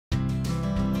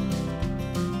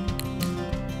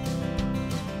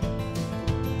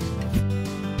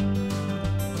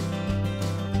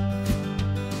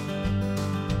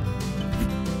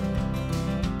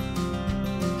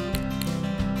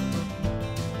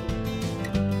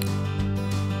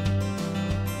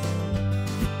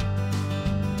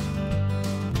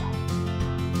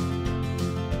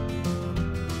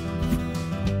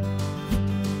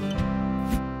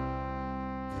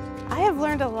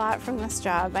learned a lot from this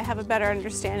job. I have a better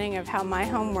understanding of how my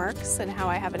home works and how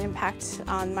I have an impact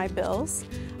on my bills.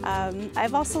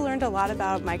 I've also learned a lot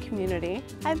about my community.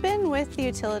 I've been with the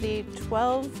utility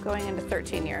 12 going into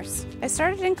 13 years. I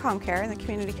started in ComCare in the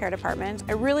community care department.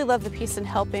 I really love the piece in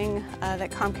helping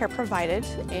that ComCare provided,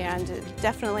 and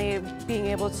definitely being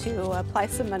able to apply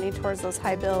some money towards those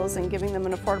high bills and giving them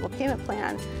an affordable payment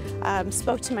plan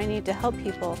spoke to my need to help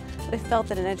people, but I felt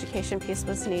that an education piece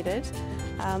was needed.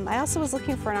 I also was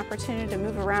looking for an opportunity to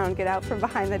move around, get out from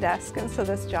behind the desk, and so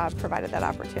this job provided that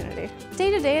opportunity.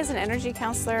 Day to day as an energy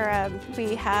counselor,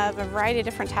 we have a variety of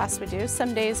different tasks we do.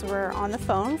 Some days we're on the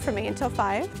phone from 8 until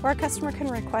 5, where a customer can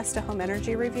request a home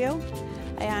energy review,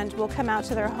 and we'll come out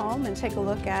to their home and take a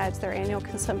look at their annual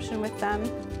consumption with them,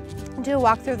 do a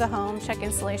walk through the home, check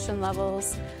insulation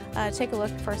levels, take a look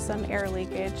for some air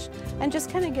leakage, and just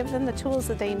kind of give them the tools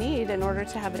that they need in order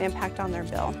to have an impact on their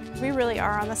bill. We really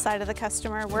are on the side of the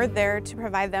customer. We're there to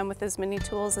provide them with as many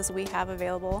tools as we have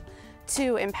available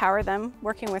to empower them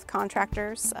working with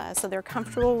contractors so they're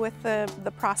comfortable with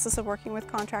the process of working with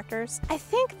contractors. I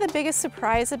think the biggest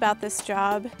surprise about this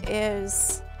job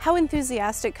is how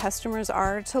enthusiastic customers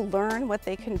are to learn what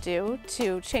they can do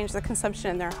to change the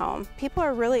consumption in their home. People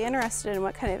are really interested in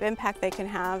what kind of impact they can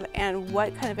have and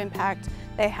what kind of impact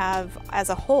they have as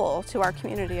a whole to our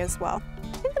community as well.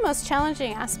 I think the most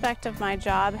challenging aspect of my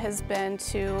job has been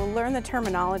to learn the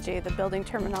terminology, the building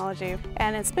terminology,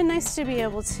 and it's been nice to be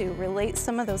able to relate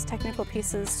some of those technical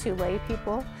pieces to lay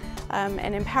people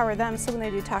and empower them so when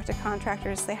they do talk to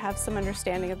contractors they have some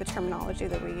understanding of the terminology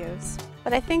that we use.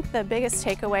 But I think the biggest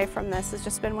takeaway from this has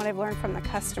just been what I've learned from the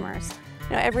customers.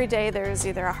 You know, every day there's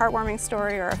either a heartwarming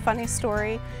story or a funny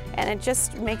story, and it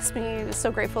just makes me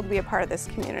so grateful to be a part of this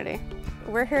community.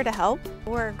 We're here to help.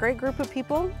 We're a great group of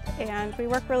people, and we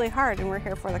work really hard, and we're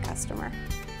here for the customer.